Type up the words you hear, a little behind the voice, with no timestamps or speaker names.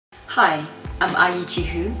Hi, I'm Ayi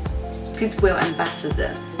Jihu, Goodwill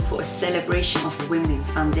Ambassador for A Celebration of Women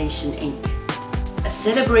Foundation Inc. A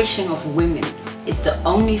Celebration of Women is the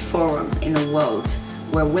only forum in the world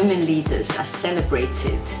where women leaders are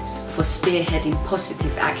celebrated for spearheading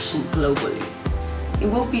positive action globally. It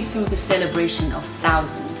will be through the celebration of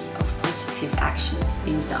thousands of positive actions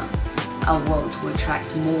being done, our world will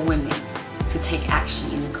attract more women to take action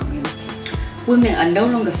in the communities. Women are no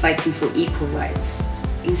longer fighting for equal rights.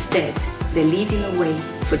 Instead, they're leading the way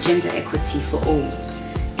for gender equity for all,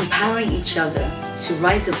 empowering each other to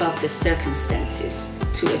rise above their circumstances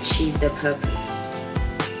to achieve their purpose.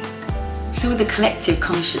 Through the collective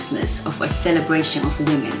consciousness of a celebration of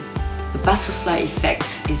women, the butterfly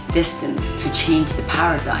effect is destined to change the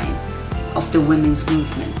paradigm of the women's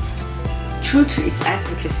movement. True to its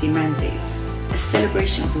advocacy mandate, a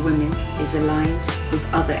celebration of women is aligned with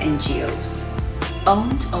other NGOs.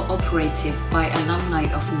 Owned or operated by alumni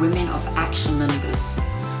of Women of Action members,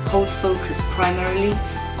 hold focus primarily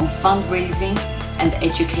on fundraising and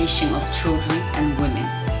education of children and women.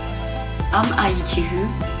 I'm Ayi Jihu.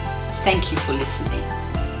 Thank you for listening.